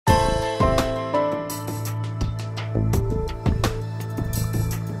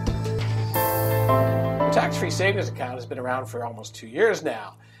tax-free savings account has been around for almost 2 years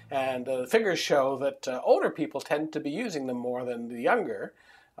now, and the figures show that older people tend to be using them more than the younger,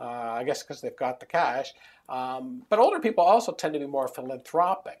 I guess because they've got the cash, but older people also tend to be more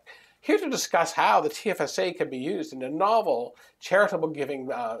philanthropic. Here to discuss how the TFSA can be used in a novel charitable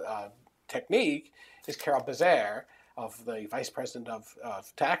giving technique is Carol Bazaire, of the Vice President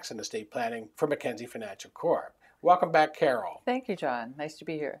of Tax and Estate Planning for Mackenzie Financial Corp. Welcome back, Carol. Thank you, John. Nice to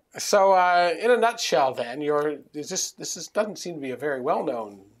be here. So, in a nutshell, then, this doesn't seem to be a very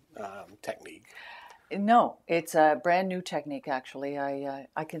well-known technique. No, it's a brand new technique, actually.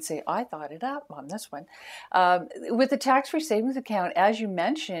 I can say I thought it up on this one. With the tax-free savings account, as you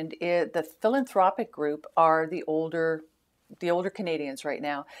mentioned, the philanthropic group are the older Canadians right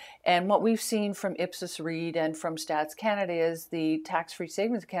now. And what we've seen from Ipsos Reid and from Stats Canada is the tax-free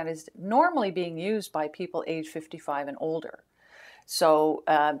savings account is normally being used by people age 55 and older. So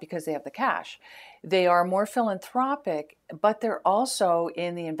because they have the cash. They are more philanthropic, but they're also,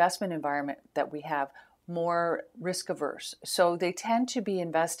 in the investment environment that we have, more risk averse. So they tend to be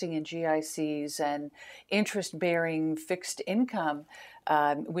investing in GICs and interest-bearing fixed income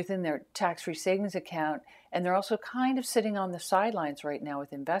within their tax-free savings account. And they're also kind of sitting on the sidelines right now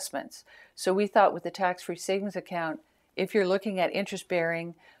with investments. So we thought with the tax-free savings account, if you're looking at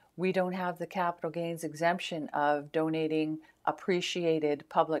interest-bearing, we don't have the capital gains exemption of donating appreciated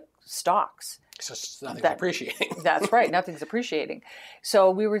public stocks. So nothing's appreciating. That's right, nothing's appreciating.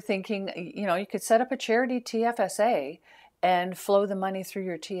 So we were thinking, you could set up a charity TFSA and flow the money through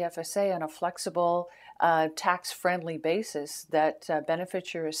your TFSA on a flexible, tax-friendly basis that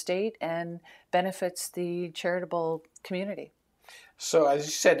benefits your estate and benefits the charitable community. So as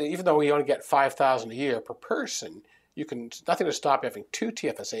you said, even though we only get $5,000 a year per person, nothing to stop you having two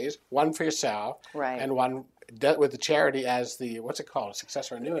TFSAs, one for yourself, right, and one with the charity as the, what's it called, a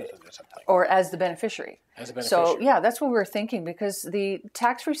successor annuitant or something? Or as the beneficiary. As a beneficiary. So yeah, that's what we were thinking, because the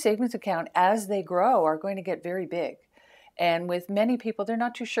tax-free savings account, as they grow, are going to get very big. And with many people, they're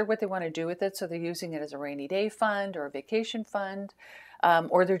not too sure what they want to do with it, so they're using it as a rainy day fund or a vacation fund,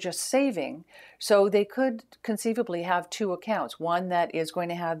 or they're just saving. So they could conceivably have two accounts, one that is going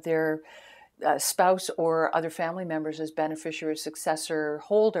to have their spouse or other family members as beneficiary, successor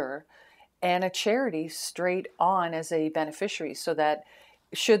holder, and a charity straight on as a beneficiary, so that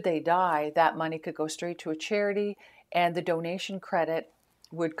should they die, that money could go straight to a charity, and the donation credit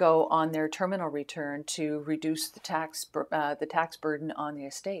would go on their terminal return to reduce the tax burden on the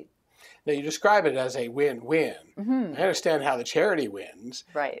estate. Now, you describe it as a win-win. Mm-hmm. I understand how the charity wins,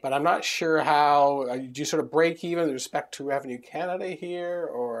 right, but I'm not sure how, do you sort of break even with respect to Revenue Canada here,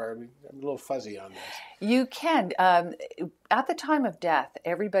 or I'm a little fuzzy on this? You can. At the time of death,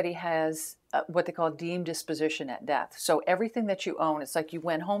 everybody has what they call deemed disposition at death. So everything that you own, it's like you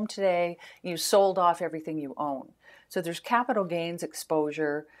went home today, you sold off everything you own. So there's capital gains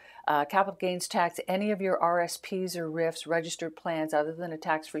exposure, capital gains tax. Any of your RSPs or RIFs, registered plans other than a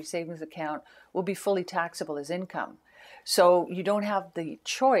tax-free savings account, will be fully taxable as income. So you don't have the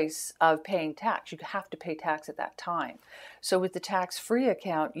choice of paying tax. You have to pay tax at that time. So with the tax-free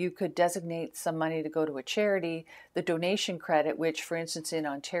account, you could designate some money to go to a charity. The donation credit, which for instance in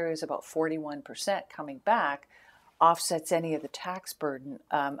Ontario is about 41% coming back, offsets any of the tax burden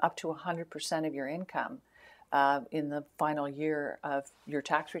up to 100% of your income in the final year of your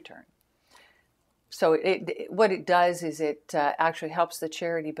tax return. So what it does is it actually helps the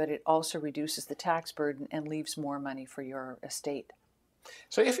charity, but it also reduces the tax burden and leaves more money for your estate.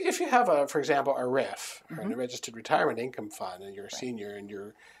 So if you have, for example, a RIF, mm-hmm, or a registered retirement income fund, and you're a senior and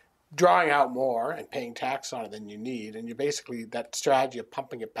you're drawing out more and paying tax on it than you need, and you're basically, that strategy of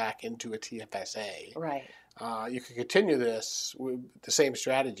pumping it back into a TFSA, right, you can continue this with the same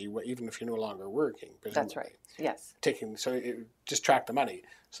strategy even if you're no longer working, presumably. That's right, yes. Just track the money.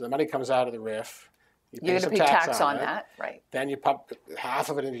 So the money comes out of the RIF. You're going to pay tax on that, right. Then you pump half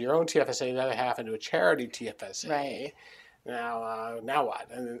of it into your own TFSA, the other half into a charity TFSA. Right. Now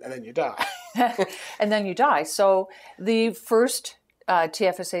what? And then you die. And then you die. So the first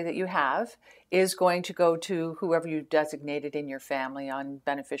TFSA that you have is going to go to whoever you've designated in your family on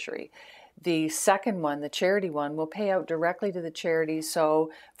beneficiary. The second one, the charity one, will pay out directly to the charity.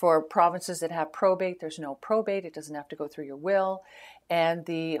 So for provinces that have probate, there's no probate. It doesn't have to go through your will. And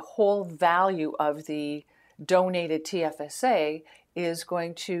the whole value of the donated TFSA is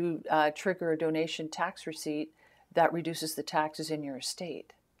going to trigger a donation tax receipt that reduces the taxes in your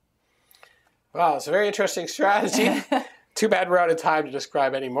estate. Wow, it's a very interesting strategy. Too bad we're out of time to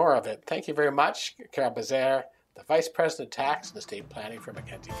describe any more of it. Thank you very much, Carol Bazaire, the Vice President of Tax and Estate Planning for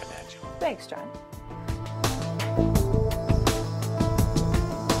Mackenzie Financial. Thanks, John.